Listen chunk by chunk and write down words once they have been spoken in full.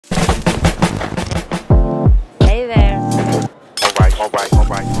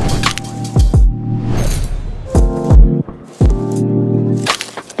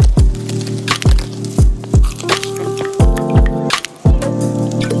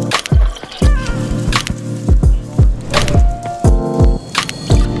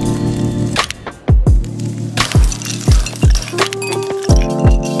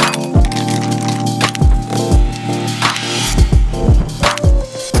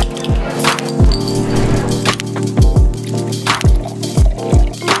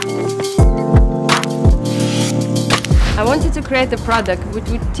create a product which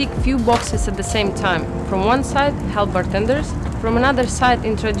would tick few boxes at the same time. From one side, help bartenders, from another side,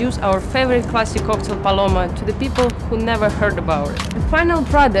 introduce our favorite classic cocktail Paloma to the people who never heard about it. The final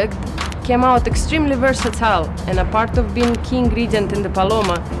product came out extremely versatile, and a part of being key ingredient in the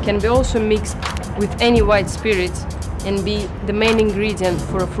Paloma can be also mixed with any white spirits and be the main ingredient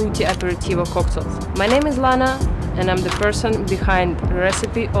for a fruity aperitivo cocktails. My name is Lana, and I'm the person behind the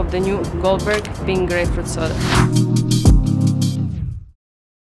recipe of the new GOLDBERG pink grapefruit soda.